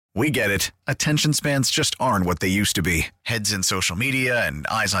We get it. Attention spans just aren't what they used to be. Heads in social media and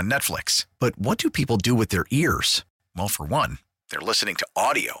eyes on Netflix. But what do people do with their ears? Well, for one, they're listening to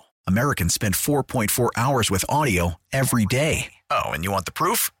audio. Americans spend 4.4 hours with audio every day. Oh, and you want the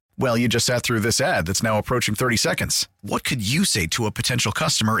proof? Well, you just sat through this ad that's now approaching 30 seconds. What could you say to a potential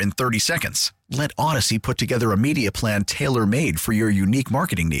customer in 30 seconds? Let Odyssey put together a media plan tailor-made for your unique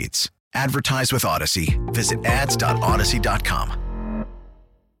marketing needs. Advertise with Odyssey. Visit ads.odyssey.com.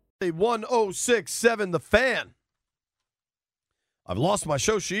 1067 The Fan. I've lost my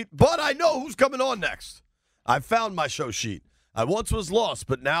show sheet, but I know who's coming on next. I found my show sheet. I once was lost,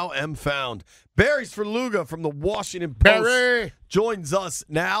 but now am found. Barry Svrluga from the Washington Post joins us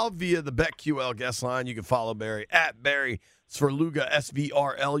now via the BetQL guest line. You can follow Barry at Barry Svrluga,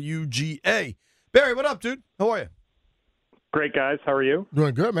 Svrluga. Barry, what up, dude? How are you? Great, guys. How are you?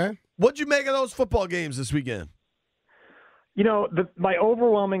 Doing good, man. What'd you make of those football games this weekend? You know, my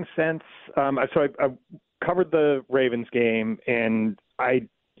overwhelming sense, I covered the Ravens game, and I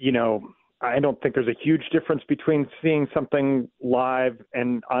don't think there's a huge difference between seeing something live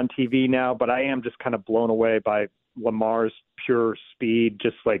and on TV now, but I am just kind of blown away by Lamar's pure speed,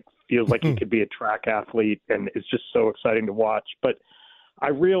 just like feels like he could be a track athlete, and it's just so exciting to watch. But I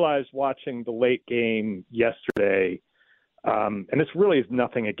realized watching the late game yesterday, and this really is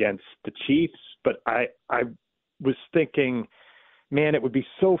nothing against the Chiefs, but I was thinking, man, it would be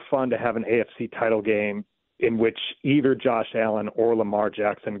so fun to have an AFC title game in which either Josh Allen or Lamar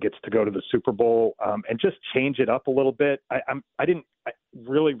Jackson gets to go to the Super Bowl, and just change it up a little bit. I didn't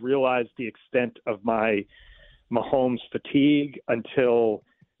really realize the extent of my Mahomes fatigue until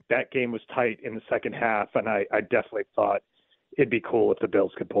that game was tight in the second half, and I definitely thought it'd be cool if the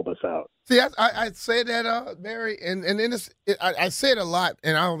Bills could pull this out. See, I say that, Barry, and then I say it a lot,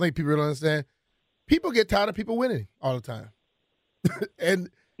 and I don't think people really understand. People get tired of people winning all the time. And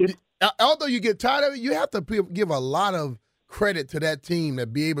although you get tired of it, you have to give a lot of credit to that team to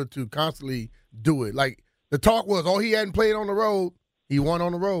be able to constantly do it. Like, the talk was, he hadn't played on the road. He won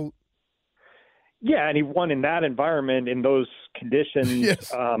on the road. Yeah, and he won in that environment, in those conditions,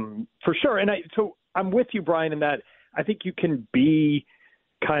 yes. For sure. And so I'm with you, Brian, in that I think you can be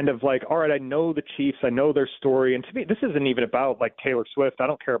kind of like, all right, I know the Chiefs, I know their story. And to me, this isn't even about like Taylor Swift. I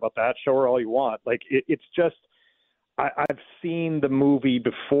don't care about that. Show her all you want. Like, it's just, I've seen the movie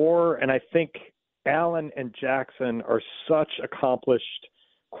before, and I think Allen and Jackson are such accomplished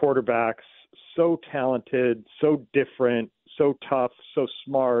quarterbacks, so talented, so different, so tough, so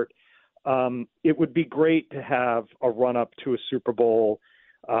smart. It would be great to have a run-up to a Super Bowl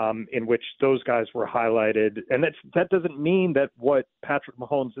in which those guys were highlighted. And that doesn't mean that what Patrick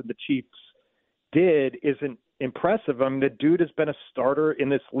Mahomes and the Chiefs did isn't impressive. I mean, the dude has been a starter in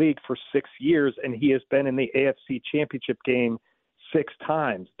this league for 6 years, and he has been in the AFC Championship game 6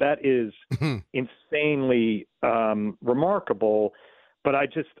 times. That is insanely remarkable. But I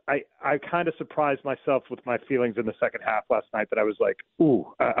kind of surprised myself with my feelings in the second half last night that I was like,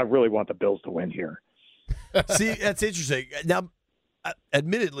 ooh, I really want the Bills to win here. See, that's interesting. Now,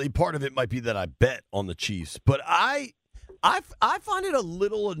 admittedly, part of it might be that I bet on the Chiefs, but I find it a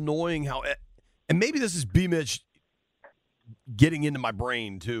little annoying how, and maybe this is B-Mitch getting into my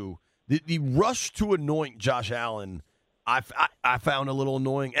brain too, the rush to anoint Josh Allen, I found a little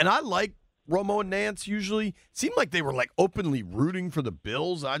annoying. And I like Romo and Nance usually. Seemed like they were like openly rooting for the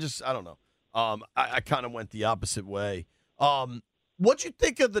Bills. I don't know. I kind of went the opposite way. What'd you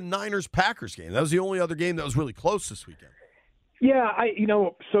think of the Niners-Packers game? That was the only other game that was really close this weekend. Yeah,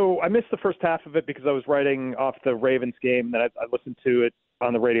 so I missed the first half of it because I was writing off the Ravens game, and then I listened to it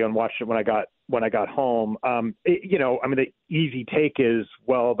on the radio and watched it when I got home. The easy take is,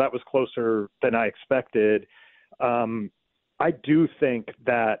 well, that was closer than I expected. I do think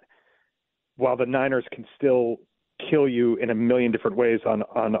that while the Niners can still kill you in a million different ways on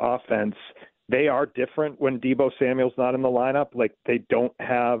offense, they are different when Deebo Samuel's not in the lineup. Like, they don't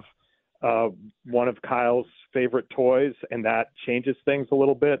have one of Kyle's favorite toys, and that changes things a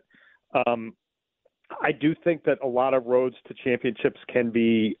little bit. I do think that a lot of roads to championships can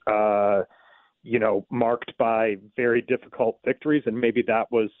be, marked by very difficult victories, and maybe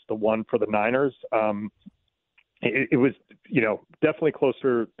that was the one for the Niners. It was, definitely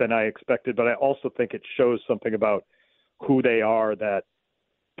closer than I expected, but I also think it shows something about who they are, that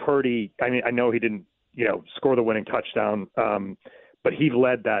Purdy, I know he didn't, score the winning touchdown, but he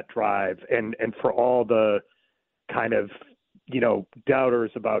led that drive. And for all the kind of,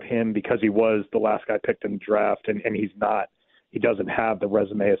 doubters about him because he was the last guy picked in the draft and he doesn't have the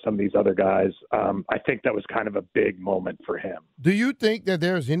resume of some of these other guys. I think that was kind of a big moment for him. Do you think that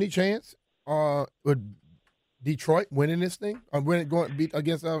there's any chance with Detroit winning this thing? Or going beat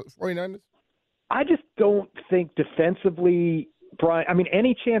against 49ers? I just don't think defensively, Brian. I mean,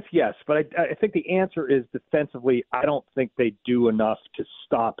 any chance, yes, but I think the answer is defensively. I don't think they do enough to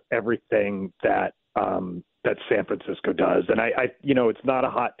stop everything that San Francisco does. And I it's not a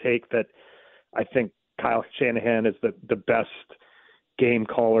hot take that I think Kyle Shanahan is the best game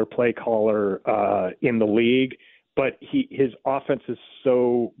caller, play caller in the league, but his offense is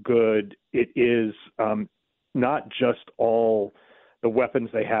so good. It is not just all the weapons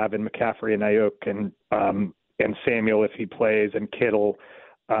they have in McCaffrey and Ayuk and Samuel if he plays and Kittle.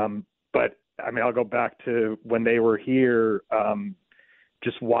 But I mean, I'll go back to when they were here,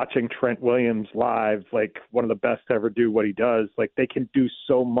 just watching Trent Williams live, like one of the best to ever do what he does. Like they can do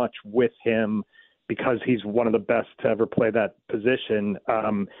so much with him because he's one of the best to ever play that position.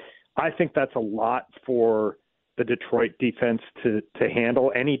 I think that's a lot for the Detroit defense to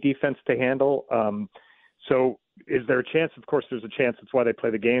handle, any defense to handle. So is there a chance? Of course, there's a chance. That's why they play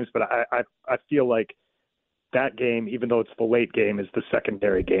the games. But I feel like that game, even though it's the late game, is the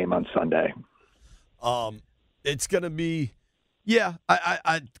secondary game on Sunday. It's going to be, yeah,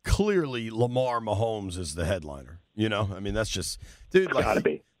 I clearly Lamar Mahomes is the headliner. You know, I mean, that's just, dude, like gotta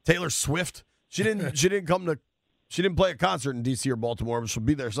be. Taylor Swift. She didn't play a concert in D.C. or Baltimore, but she'll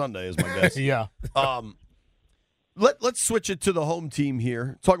be there Sunday, is my guess. Yeah. Let's switch it to the home team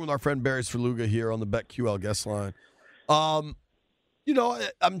here. Talking with our friend Barry Svrluga here on the BetQL guest line. I'm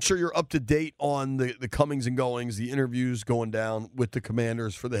sure you're up to date on the comings and goings, the interviews going down with the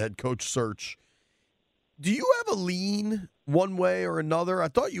Commanders for the head coach search. Do you have a lean one way or another? I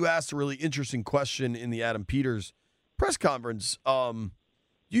thought you asked a really interesting question in the Adam Peters press conference.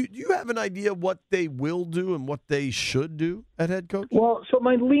 Do you have an idea what they will do and what they should do at head coach? Well, so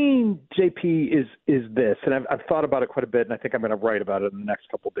my lean, JP, is this, and I've thought about it quite a bit, and I think I'm going to write about it in the next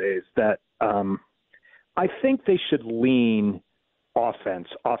couple of days, that I think they should lean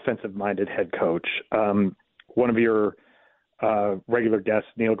offensive-minded head coach. One of your regular guests,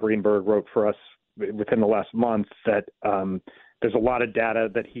 Neil Greenberg, wrote for us within the last month that there's a lot of data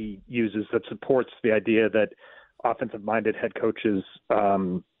that he uses that supports the idea that offensive-minded head coaches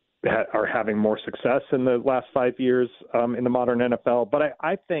are having more success in the last 5 years in the modern NFL. But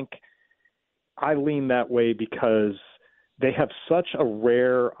I think I lean that way because they have such a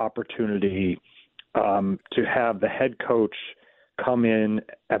rare opportunity to have the head coach come in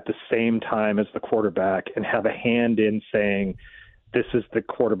at the same time as the quarterback and have a hand in saying, this is the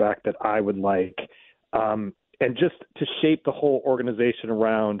quarterback that I would like, and just to shape the whole organization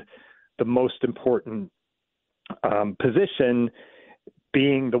around the most important position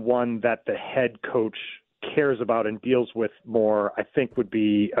being the one that the head coach cares about and deals with more, I think would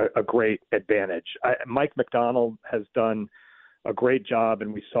be a great advantage. Mike McDonald has done a great job,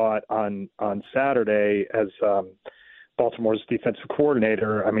 and we saw it on Saturday as Baltimore's defensive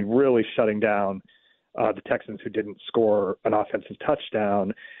coordinator. I mean, really shutting down the Texans, who didn't score an offensive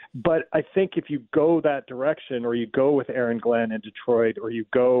touchdown. But I think if you go that direction, or you go with Aaron Glenn in Detroit, or you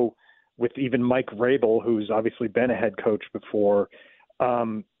go with even Mike Vrabel, who's obviously been a head coach before,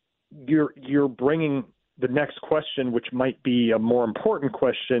 you're bringing the next question, which might be a more important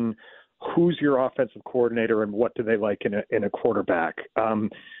question: who's your offensive coordinator, and what do they like in a quarterback?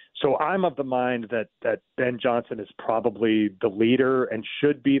 So I'm of the mind that Ben Johnson is probably the leader and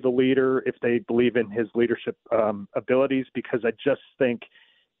should be the leader if they believe in his leadership abilities, because I just think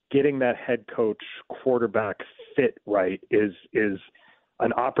getting that head coach quarterback fit right is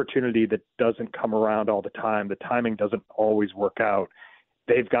an opportunity that doesn't come around all the time. The timing doesn't always work out.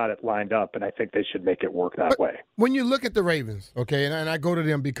 They've got it lined up, and I think they should make it work that way. When you look at the Ravens, okay, and I go to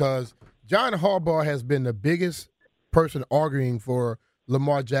them because John Harbaugh has been the biggest person arguing for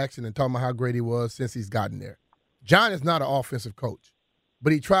Lamar Jackson and talking about how great he was since he's gotten there. John is not an offensive coach,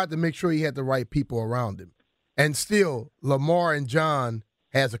 but he tried to make sure he had the right people around him. And still, Lamar and John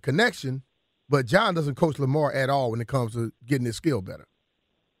has a connection, but John doesn't coach Lamar at all when it comes to getting his skill better.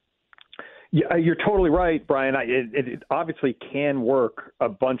 Yeah, you're totally right, Brian. It obviously can work a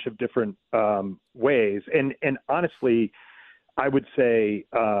bunch of different ways. And honestly, I would say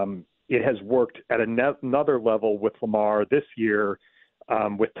it has worked at another level with Lamar this year,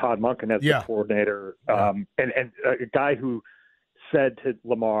 with Todd Monken as the coordinator, and a guy who said to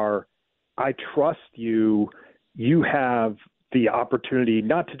Lamar, I trust you. You have the opportunity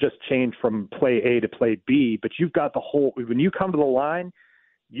not to just change from play A to play B, but you've got the whole – when you come to the line,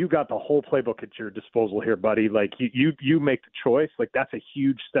 you got the whole playbook at your disposal here, buddy. Like, you make the choice. Like, that's a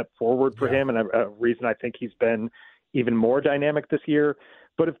huge step forward for him, and a reason I think he's been even more dynamic this year.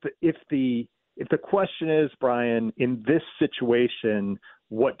 But if the question is, Brian, in this situation,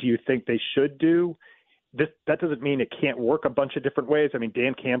 what do you think they should do? that doesn't mean it can't work a bunch of different ways. I mean,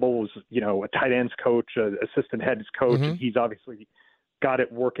 Dan Campbell was, a tight ends coach, assistant head coach, and he's obviously got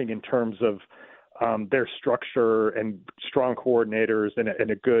it working in terms of their structure and strong coordinators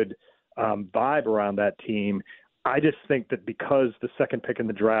and a good vibe around that team. I just think that because the second pick in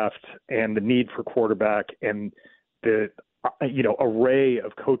the draft and the need for quarterback and the array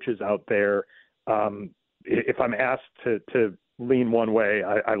of coaches out there, if I'm asked to lean one way,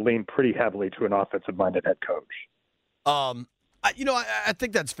 I lean pretty heavily to an offensive-minded head coach. I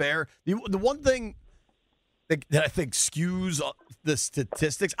think that's fair. The one thing that I think skews the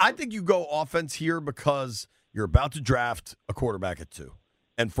statistics, I think you go offense here because you're about to draft a quarterback at 2.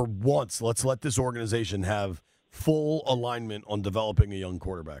 And for once, let's let this organization have full alignment on developing a young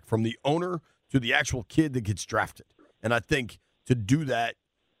quarterback, from the owner to the actual kid that gets drafted. And I think to do that,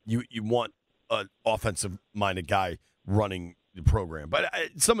 you want an offensive-minded guy running the program. But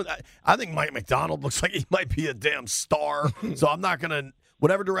I think Mike McDonald looks like he might be a damn star. So I'm not going to,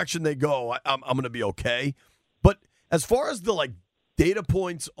 whatever direction they go, I'm going to be okay. But as far as the data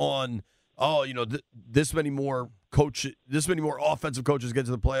points on, this many more offensive coaches get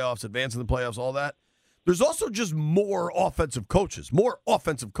to the playoffs, advance in the playoffs, all that, there's also just more offensive coaches. More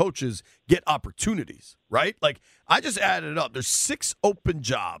offensive coaches get opportunities, right? I just added it up. There's 6 open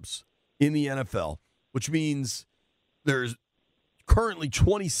jobs in the NFL, which means there's currently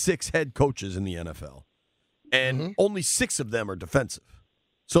 26 head coaches in the NFL, and only 6 of them are defensive.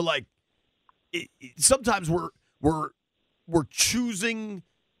 So, sometimes we're choosing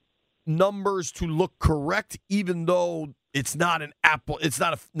numbers to look correct, even though it's not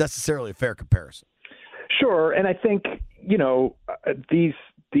necessarily a fair comparison. Sure, and I think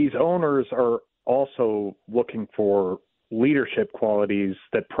these owners are also looking for leadership qualities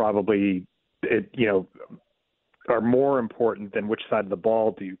that probably are more important than which side of the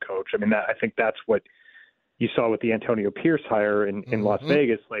ball do you coach. I mean, I think that's what you saw with the Antonio Pierce hire in Las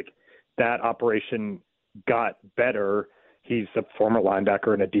Vegas. That operation got better. He's a former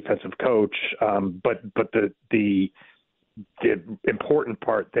linebacker and a defensive coach, but the important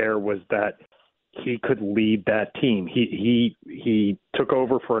part there was that he could lead that team. He took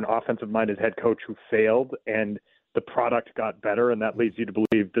over for an offensive-minded head coach who failed, and the product got better, and that leads you to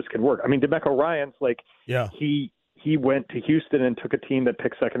believe this can work. I mean, DeMeco Ryans, he went to Houston and took a team that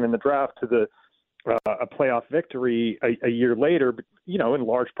picked second in the draft to a playoff victory a year later, in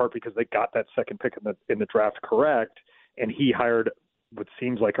large part because they got that second pick in the draft correct, and he hired what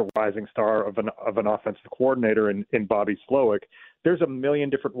seems like a rising star of an offensive coordinator in Bobby Slowick. There's a million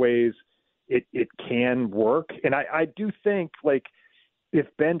different ways it can work. And I do think, if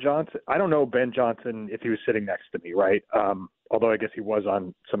Ben Johnson – I don't know Ben Johnson if he was sitting next to me, right? Although I guess he was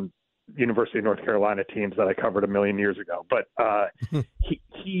on some University of North Carolina teams that I covered a million years ago. But if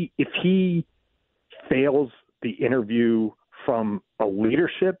he fails the interview from a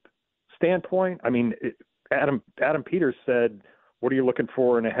leadership standpoint, I mean, Adam Peters said, what are you looking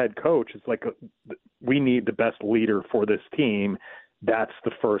for in a head coach? It's we need the best leader for this team. That's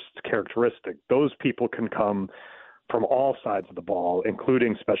the first characteristic. Those people can come from all sides of the ball,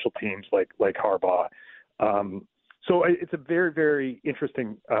 including special teams like Harbaugh. So it's a very, very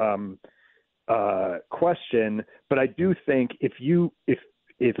interesting question. But I do think if you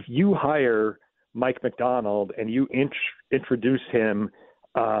hire Mike McDonald and you introduce him,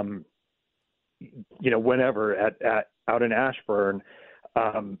 whenever out in Ashburn,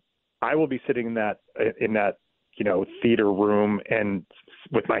 I will be sitting in that theater room and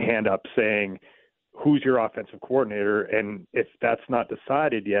with my hand up saying, who's your offensive coordinator? And if that's not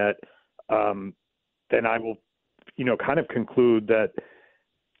decided yet, then I will, kind of conclude that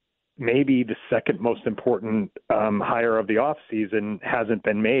maybe the second most important hire of the offseason hasn't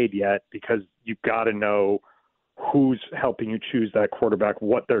been made yet, because you've got to know who's helping you choose that quarterback,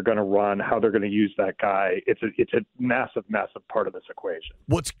 what they're going to run, how they're going to use that guy. It's a massive, massive part of this equation.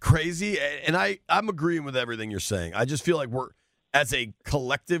 What's crazy, and I'm agreeing with everything you're saying. I just feel like as a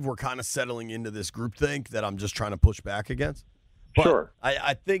collective, we're kind of settling into this groupthink that I'm just trying to push back against. But sure.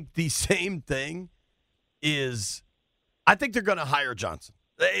 I think the same thing is, I think they're going to hire Johnson.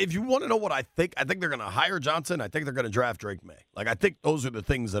 If you want to know what I think they're going to hire Johnson. I think they're going to draft Drake May. I think those are the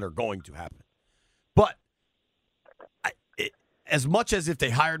things that are going to happen. But as much as if they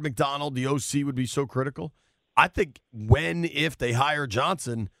hired McDonald, the OC would be so critical, I think if they hire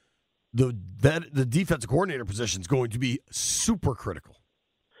Johnson, the defensive coordinator position is going to be super critical.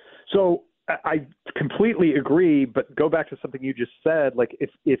 So I completely agree, but go back to something you just said.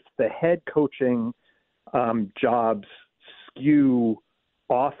 If the head coaching jobs skew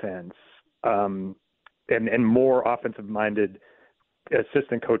offense, and more offensive-minded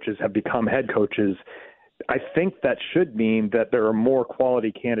assistant coaches have become head coaches, I think that should mean that there are more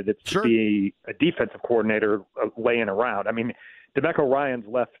quality candidates to be a defensive coordinator laying around. I mean, DeMeco Ryans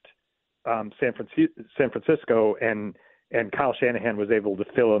left San Francisco, and Kyle Shanahan was able to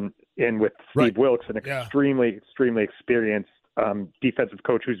fill him in with Steve Wilks, an extremely experienced defensive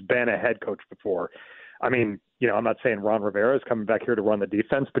coach who's been a head coach before. I mean, I'm not saying Ron Rivera is coming back here to run the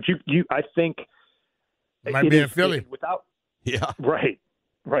defense, but I think it might be in Philly without. Yeah. Right.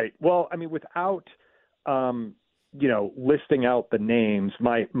 Well, I mean, without listing out the names,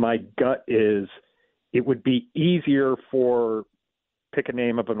 my gut is it would be easier for pick a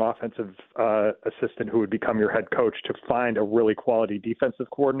name of an offensive assistant who would become your head coach to find a really quality defensive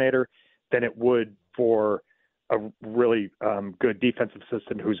coordinator than it would for a really good defensive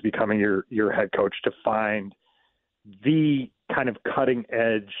assistant who's becoming your head coach to find the kind of cutting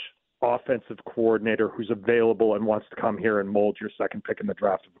edge offensive coordinator who's available and wants to come here and mold your second pick in the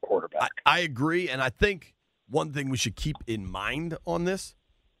draft of the quarterback. I agree, and I think one thing we should keep in mind on this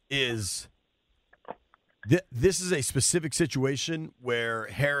is this is a specific situation where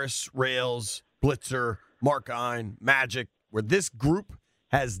Harris, Rails, Blitzer, Markine, Magic, where this group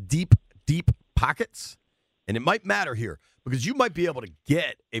has deep pockets, and it might matter here because you might be able to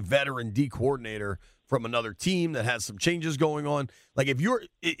get a veteran D coordinator from another team that has some changes going on. Like if you're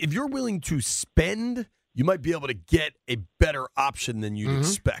willing to spend, you might be able to get a better option than you'd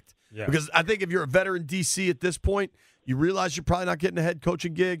expect. Yeah. Because I think if you're a veteran DC at this point, you realize you're probably not getting a head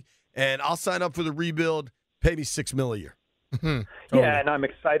coaching gig, and I'll sign up for the rebuild. Pay me $6 million a year. Totally. Yeah, and I'm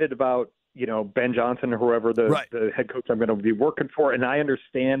excited about Ben Johnson or whoever the head coach I'm going to be working for, and I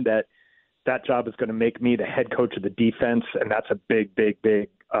understand that job is going to make me the head coach of the defense, and that's a big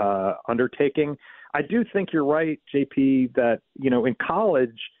undertaking. I do think you're right, JP, that, in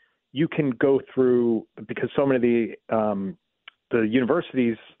college you can go through, because so many of the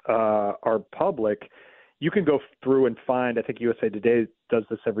universities are public, you can go through and find, I think USA Today does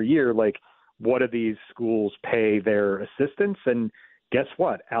this every year, like what do these schools pay their assistants? And guess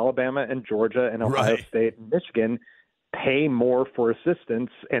what? Alabama and Georgia and Ohio State and Michigan pay more for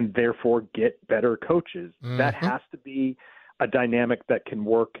assistants and therefore get better coaches. Mm-hmm. That has to be a dynamic that can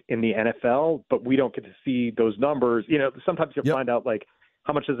work in the NFL, but we don't get to see those numbers. Sometimes you'll find out like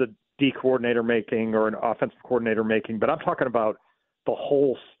how much is a D coordinator making or an offensive coordinator making, but I'm talking about the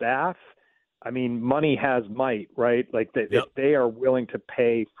whole staff. I mean, money has might, right? Like if they are willing to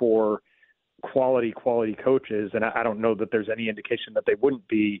pay for quality coaches, and I don't know that there's any indication that they wouldn't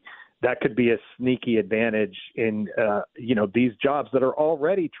be, that could be a sneaky advantage in, these jobs that are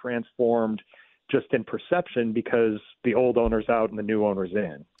already transformed just in perception because the old owner's out and the new owner's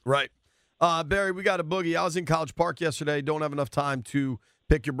in. Right. Barry, we got a boogie. I was in College Park yesterday. Don't have enough time to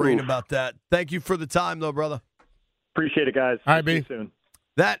pick your brain about that. Thank you for the time, though, brother. Appreciate it, guys. All right, See you B. soon.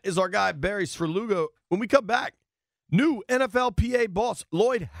 That is our guy, Barry Svrluga. When we come back, new NFLPA boss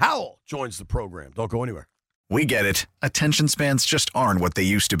Lloyd Howell joins the program. Don't go anywhere. We get it. Attention spans just aren't what they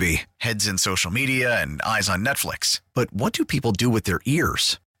used to be. Heads in social media and eyes on Netflix. But what do people do with their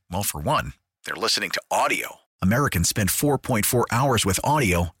ears? Well, for one, they're listening to audio. Americans spend 4.4 hours with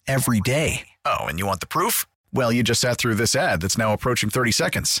audio every day. Oh, and you want the proof? Well, you just sat through this ad that's now approaching 30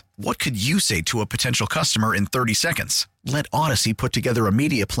 seconds. What could you say to a potential customer in 30 seconds? Let Odyssey put together a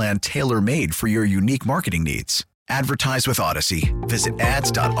media plan tailor-made for your unique marketing needs. Advertise with Odyssey. Visit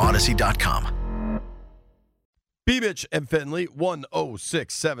ads.odyssey.com. B-Mitch and Finley,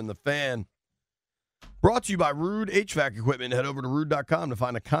 1067 The Fan. Brought to you by Rude HVAC Equipment. Head over to rude.com to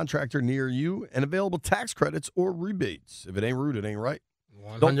find a contractor near you and available tax credits or rebates. If it ain't Rude, it ain't right.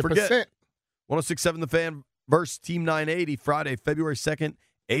 100%. Don't forget, 1067 The Fan versus Team 980, Friday, February 2nd,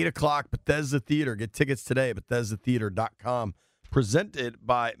 8 o'clock, Bethesda Theater. Get tickets today at BethesdaTheater.com. Presented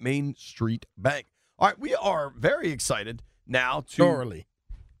by Main Street Bank. All right, we are very excited now to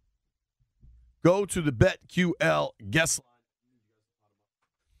go to the BetQL guest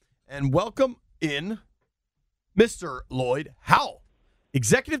line and welcome in Mr. Lloyd Howell,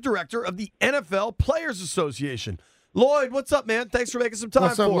 Executive Director of the NFL Players Association. Lloyd, what's up, man? Thanks for making some time for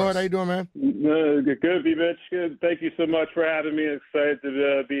us. What's up, Lloyd? How you doing, man? Good, B-Mitch. Good. Thank you so much for having me. Excited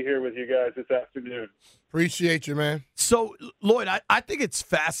to be here with you guys this afternoon. Appreciate you, man. So, Lloyd, I think it's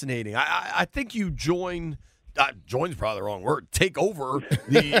fascinating. I think you join's probably the wrong word, take over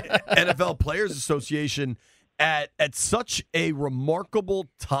the NFL Players Association at such a remarkable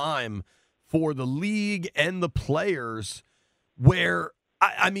time for the league and the players where,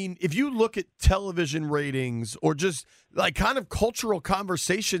 I mean, if you look at television ratings or just like kind of cultural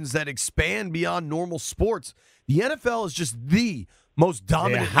conversations that expand beyond normal sports, the NFL is just the most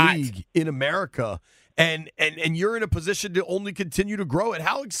dominant league in America. and you're in a position to only continue to grow it.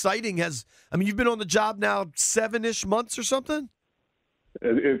 How exciting you've been on the job now 7-ish months or something?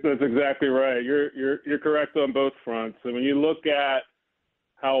 That's exactly right. You're correct on both fronts. And when you look at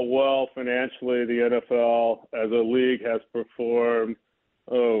how well financially the NFL as a league has performed,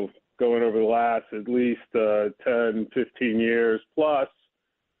 going over the last at least 10, 15 years, plus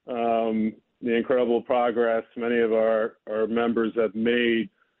the incredible progress many of our members have made,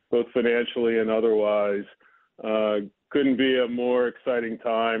 both financially and otherwise, couldn't be a more exciting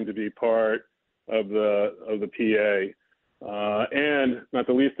time to be part of the PA. And not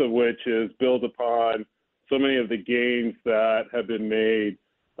the least of which is build upon so many of the gains that have been made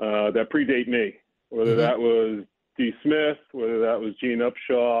that predate me, whether that was D. Smith, whether that was Gene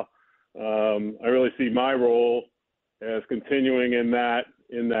Upshaw. I really see my role as continuing in that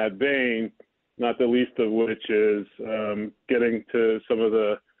vein, not the least of which is getting to some of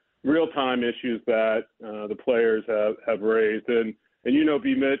the real-time issues that the players have raised. And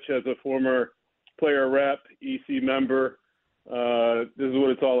B. Mitch, as a former player rep, EC member, this is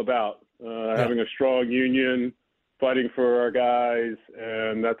what it's all about, having a strong union, fighting for our guys,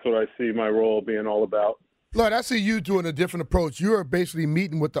 and that's what I see my role being all about. Lloyd, I see you doing a different approach. You're basically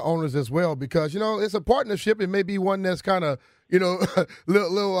meeting with the owners as well because, it's a partnership. It may be one that's kind of,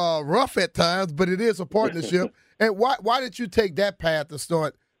 little rough at times, but it is a partnership. And why did you take that path to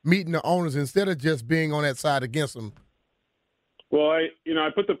start meeting the owners instead of just being on that side against them? Well, I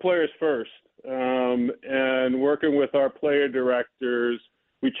put the players first, and working with our player directors,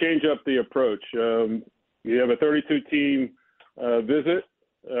 we change up the approach. We have a 32-team visit.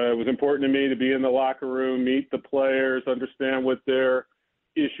 It was important to me to be in the locker room, meet the players, understand what their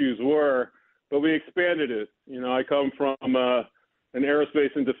issues were, but we expanded it. I come from an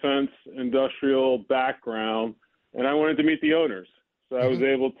aerospace and defense industrial background, and I wanted to meet the owners. So I was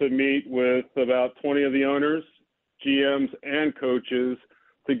able to meet with about 20 of the owners, GMs, and coaches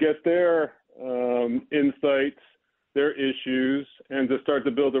to get their insights, their issues, and to start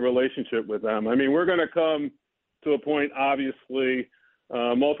to build a relationship with them. We're going to come to a point, obviously,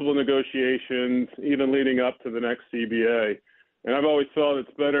 multiple negotiations, even leading up to the next CBA. And I've always felt it's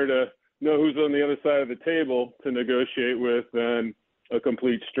better to know who's on the other side of the table to negotiate with than a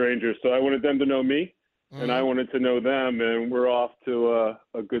complete stranger. So I wanted them to know me, and I wanted to know them, and we're off to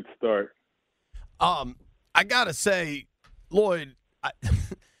a good start. I got to say, Lloyd,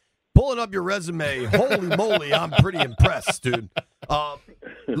 pulling up your resume, holy moly, I'm pretty impressed, dude.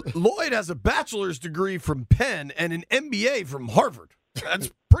 Lloyd has a bachelor's degree from Penn and an MBA from Harvard.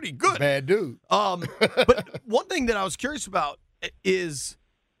 That's pretty good. Bad dude. But one thing that I was curious about is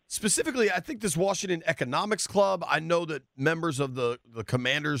specifically, I think this Washington Economics Club, I know that members of the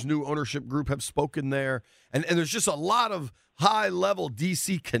Commanders' new ownership group have spoken there, and there's just a lot of high-level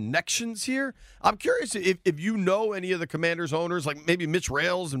D.C. connections here. I'm curious if you know any of the Commanders' owners, like maybe Mitch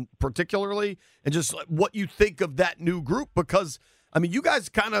Rales and particularly, and just like what you think of that new group, because, you guys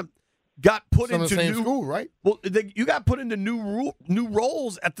kind of got put into the same new school, right? Well, you got put into new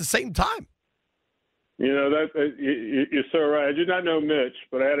roles at the same time. You're so right. I did not know Mitch,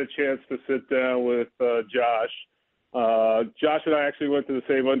 but I had a chance to sit down with Josh. Josh and I actually went to the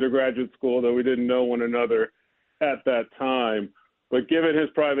same undergraduate school, though we didn't know one another at that time. But given his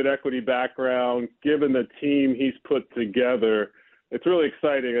private equity background, given the team he's put together, it's really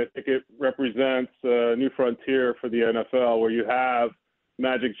exciting. I think it represents a new frontier for the NFL where you have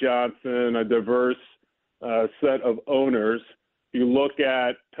Magic Johnson, a diverse set of owners. You look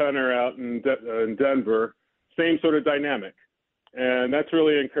at Penner out in Denver, same sort of dynamic. And that's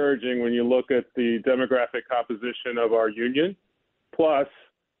really encouraging when you look at the demographic composition of our union, plus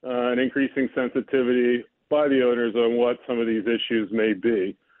an increasing sensitivity by the owners on what some of these issues may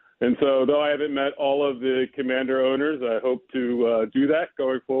be. And so though I haven't met all of the Commander owners, I hope to do that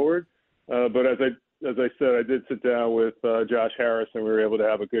going forward. But as I said, I did sit down with Josh Harris, and we were able to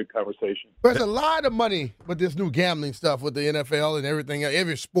have a good conversation. There's a lot of money with this new gambling stuff with the NFL and everything,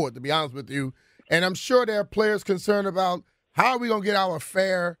 every sport, to be honest with you. And I'm sure there are players concerned about how are we going to get our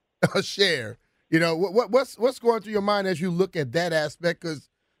fair share. What's going through your mind as you look at that aspect? Because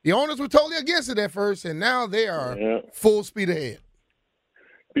the owners were totally against it at first, and now they are full speed ahead.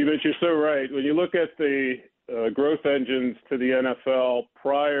 But you're so right. When you look at the growth engines to the NFL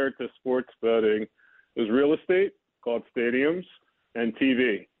prior to sports betting, it was real estate, called stadiums, and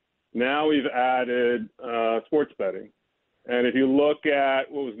TV. Now we've added sports betting. And if you look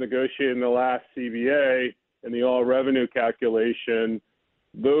at what was negotiated in the last CBA and the all-revenue calculation,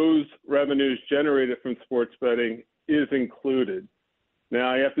 those revenues generated from sports betting is included.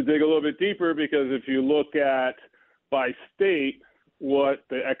 Now, you have to dig a little bit deeper because if you look at by state, what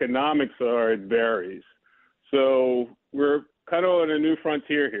the economics are, it varies. So we're kind of on a new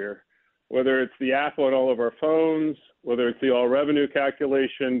frontier here. Whether it's the app on all of our phones, whether it's the all revenue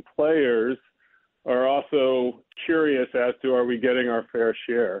calculation, players are also curious as to, are we getting our fair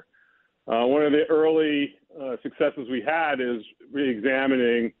share? One of the early successes we had is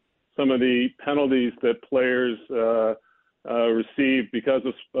re-examining some of the penalties that players receive because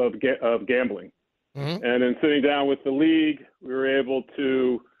of gambling. Mm-hmm. And in sitting down with the league, we were able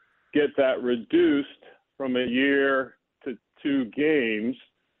to get that reduced from a year to 2 games,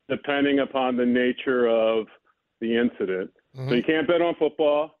 depending upon the nature of the incident. Mm-hmm. So you can't bet on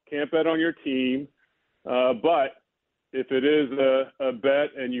football, can't bet on your team, but if it is a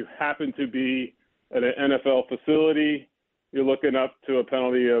bet and you happen to be at an NFL facility, you're looking up to a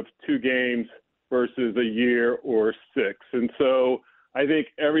penalty of 2 games versus a year or 6. And so I think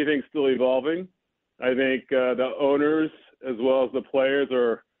everything's still evolving. I think the owners as well as the players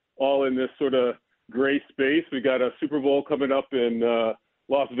are all in this sort of gray space. We got a Super Bowl coming up in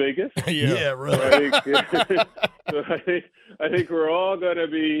Las Vegas. Yeah, really. So I think we're all going to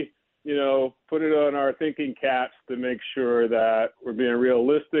be, put it on our thinking caps to make sure that we're being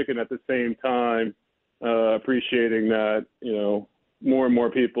realistic and at the same time appreciating that, more and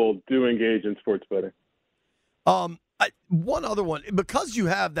more people do engage in sports betting. One other one, because you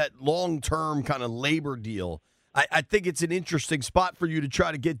have that long-term kind of labor deal, I think it's an interesting spot for you to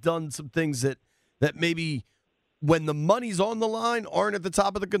try to get done some things that maybe when the money's on the line aren't at the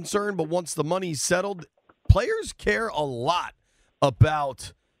top of the concern, but once the money's settled, players care a lot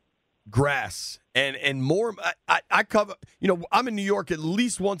about grass and more. I cover, I'm in New York at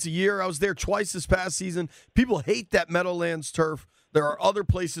least once a year. I was there twice this past season. People hate that Meadowlands turf. There are other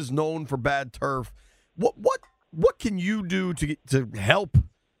places known for bad turf. What can you do to help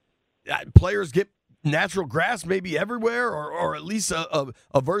players get natural grass maybe everywhere, or at least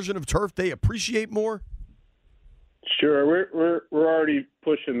a version of turf they appreciate more? Sure, we're already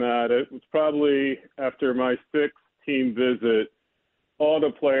pushing that. It was probably after my 6th team visit, all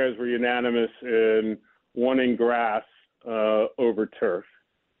the players were unanimous in wanting grass over turf.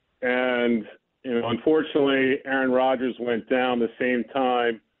 And unfortunately, Aaron Rodgers went down the same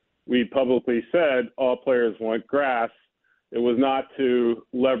time we publicly said all players want grass. It was not to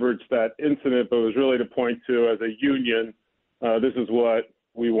leverage that incident, but it was really to point to, as a union, this is what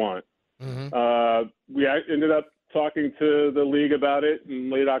we want. Mm-hmm. We ended up talking to the league about it in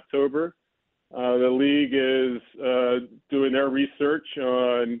late October. The league is doing their research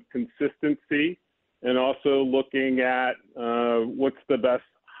on consistency and also looking at what's the best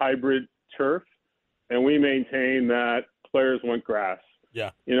hybrid turf. And we maintain that players want grass.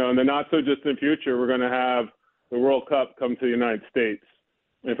 Yeah. In the not-so-distant future, we're going to have the World Cup come to the United States.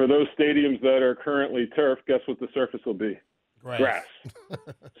 And for those stadiums that are currently turf, guess what the surface will be? Grass.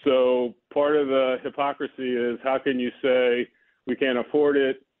 So part of the hypocrisy is, how can you say we can't afford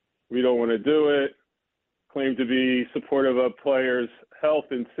it, we don't want to do it, claim to be supportive of players' health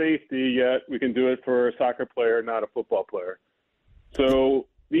and safety, yet we can do it for a soccer player, not a football player. So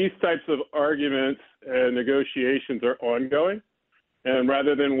these types of arguments and negotiations are ongoing. And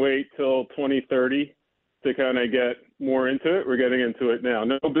rather than wait till 2030 to kind of get more into it, we're getting into it now.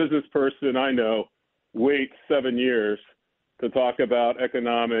 No business person I know waits 7 years to talk about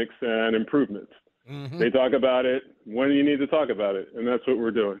economics and improvements. Mm-hmm. They talk about it when you need to talk about it, and that's what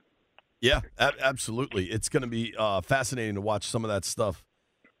we're doing. Yeah, absolutely. It's going to be fascinating to watch some of that stuff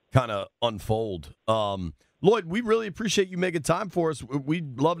kind of unfold. Lloyd, we really appreciate you making time for us.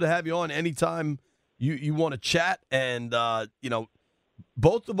 We'd love to have you on anytime you want to chat, and,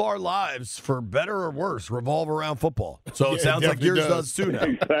 both of our lives, for better or worse, revolve around football. So it sounds like yours does too now.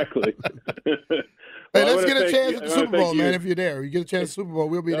 Exactly. Hey, let's get a chance at the Super Bowl, man, if you're there. You get a chance at the Super Bowl,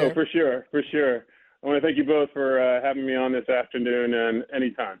 we'll be there. For sure. I want to thank you both for having me on this afternoon and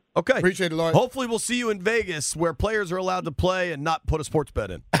anytime. Okay. Appreciate it, Lloyd. Hopefully we'll see you in Vegas, where players are allowed to play and not put a sports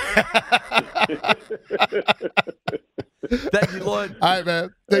bet in. Thank you, Lloyd. All right,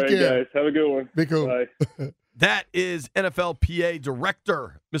 man. Take care. Guys. Have a good one. Be cool. Bye. That is NFLPA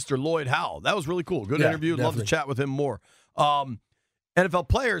Director, Mr. Lloyd Howell. That was really cool. Good interview. Definitely. Love to chat with him more. NFL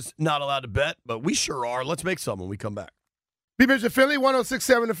players not allowed to bet, but we sure are. Let's make some when we come back. B-Mitch of Philly,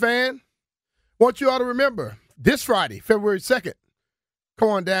 106.7 The Fan. Want you all to remember, this Friday, February 2nd, come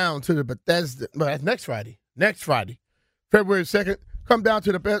on down to the Bethesda. Well, that's next Friday. February 2nd, come down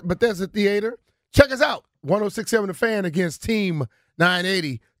to the Bethesda Theater. Check us out, 106.7 The Fan against Team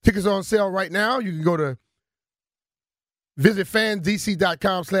 980. Tickets on sale right now. You can go to visit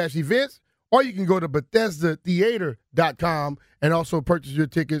fandc.com/events, or you can go to BethesdaTheater.com and also purchase your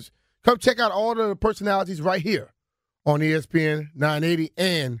tickets. Come check out all the personalities right here on ESPN 980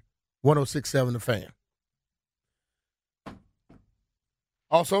 and 106.7 The Fan.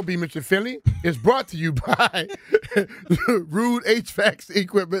 Also, B. Mitchell Finley is brought to you by Rude HVAC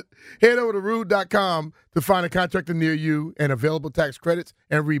Equipment. Head over to rude.com to find a contractor near you and available tax credits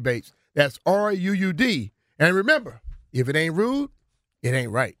and rebates. That's RUUD. And remember, if it ain't rude, it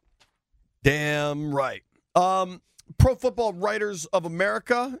ain't right. Damn right. Pro Football Writers of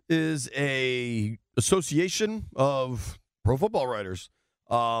America is a association of pro football writers.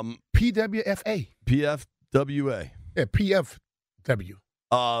 PWFA. PFWA. Yeah, PFW.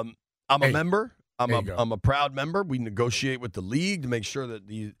 I'm a member. I'm a proud member. We negotiate with the league to make sure that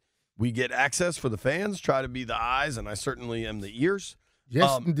we get access for the fans, try to be the eyes, and I certainly am the ears.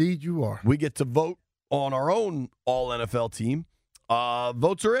 Yes, indeed you are. We get to vote on our own all-NFL team.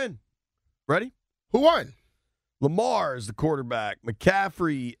 Votes are in. Ready? Who won? Lamar is the quarterback.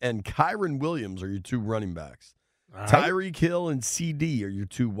 McCaffrey and Kyron Williams are your two running backs. All right. Tyreek Hill and CD are your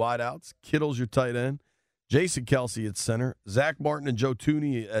two wideouts. Kittle's your tight end. Jason Kelsey at center. Zach Martin and Joe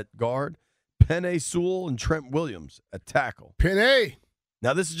Tooney at guard. Penei Sewell and Trent Williams at tackle. Penei.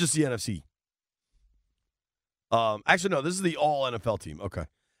 Now, this is just the NFC. Actually, no, this is the all-NFL team. Okay.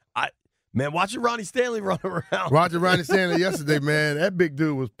 Man, watching Ronnie Stanley run around. Ronnie Stanley yesterday, man. That big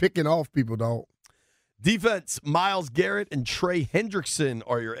dude was picking off people, dog. Defense, Myles Garrett and Trey Hendrickson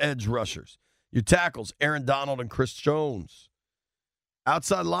are your edge rushers. Your tackles, Aaron Donald and Chris Jones.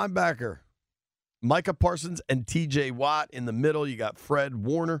 Outside linebacker, Micah Parsons and T.J. Watt. In the middle, you got Fred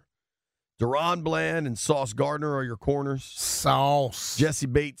Warner. Deron Bland and Sauce Gardner are your corners. Sauce. Jesse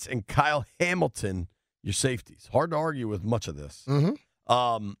Bates and Kyle Hamilton, your safeties. Hard to argue with much of this.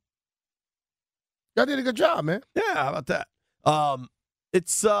 Mm-hmm. Y'all did a good job, man. Yeah, how about that?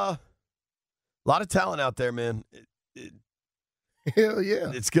 It's a lot of talent out there, man. Hell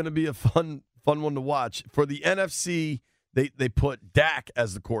yeah. It's going to be a fun one to watch. For the NFC, they put Dak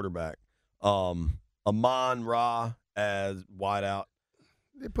as the quarterback. Amon Ra as wideout.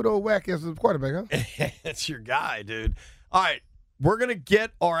 They put old Wack as the quarterback, huh? That's your guy, dude. All right, we're going to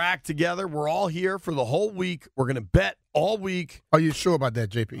get our act together. We're all here for the whole week. We're going to bet all week. Are you sure about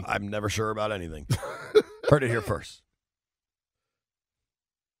that, JP? I'm never sure about anything. Heard it here first.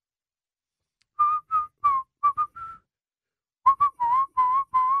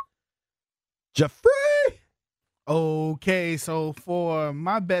 Jeffrey! Okay, so for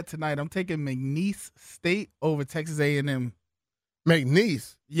my bet tonight, I'm taking McNeese State over Texas A&M.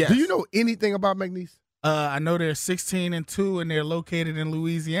 McNeese? Yes. Do you know anything about McNeese? I know they're 16-2, and they're located in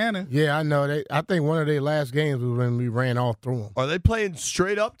Louisiana. Yeah, I know. I think one of their last games was when we ran all through them. Are they playing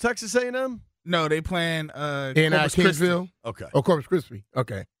straight up Texas A&M? No, they playing in Corpus Kingsville? Christi. Okay. Oh, Corpus Christi.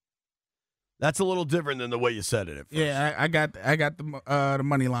 Okay. That's a little different than the way you said it at first. Yeah, I got the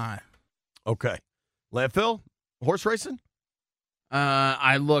money line. Okay. Landfill? Horse racing?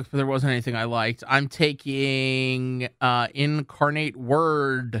 I looked, but there wasn't anything I liked. I'm taking Incarnate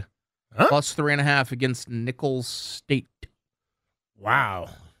Word plus 3.5 against Nicholls State. Wow.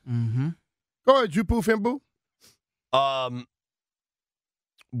 Mm-hmm. Go ahead, Jupu Fimbu.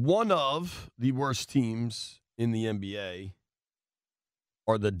 One of the worst teams in the NBA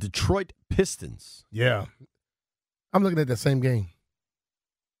are the Detroit Pistons. Yeah. I'm looking at that same game.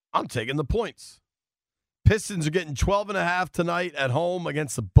 I'm taking the points. Pistons are getting 12.5 tonight at home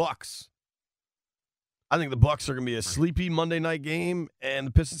against the Bucks. I think the Bucks are going to be a sleepy Monday night game, and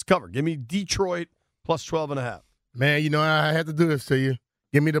the Pistons cover. Give me Detroit plus 12.5. Man, you know I had to do this to you.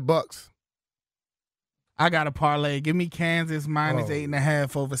 Give me the Bucks. I got a parlay. Give me Kansas minus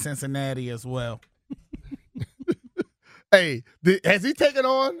 8.5 over Cincinnati as well. Hey, has he taken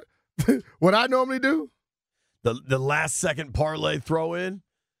on what I normally do? The last second parlay throw in.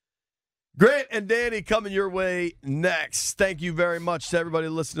 Grant and Danny coming your way next. Thank you very much to everybody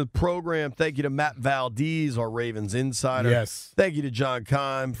listening to the program. Thank you to Matt Valdez, our Ravens insider. Yes. Thank you to John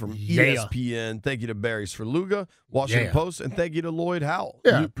Keim from ESPN. Thank you to Barry Svrluga, Washington Post. And thank you to Lloyd Howell.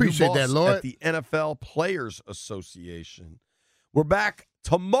 Yeah, appreciate that, Lloyd. At the NFL Players Association. We're back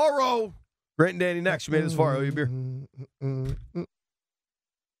tomorrow. Grant and Danny next. You made it this far. Owe you a beer.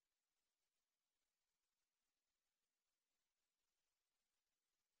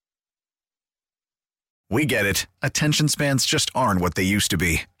 We get it. Attention spans just aren't what they used to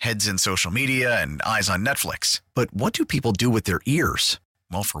be. Heads in social media and eyes on Netflix. But what do people do with their ears?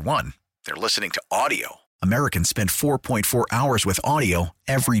 Well, for one, they're listening to audio. Americans spend 4.4 hours with audio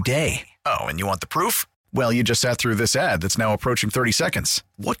every day. Oh, and you want the proof? Well, you just sat through this ad that's now approaching 30 seconds.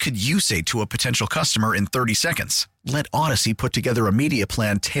 What could you say to a potential customer in 30 seconds? Let Odyssey put together a media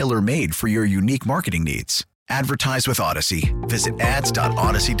plan tailor-made for your unique marketing needs. Advertise with Odyssey. Visit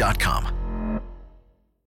ads.odyssey.com.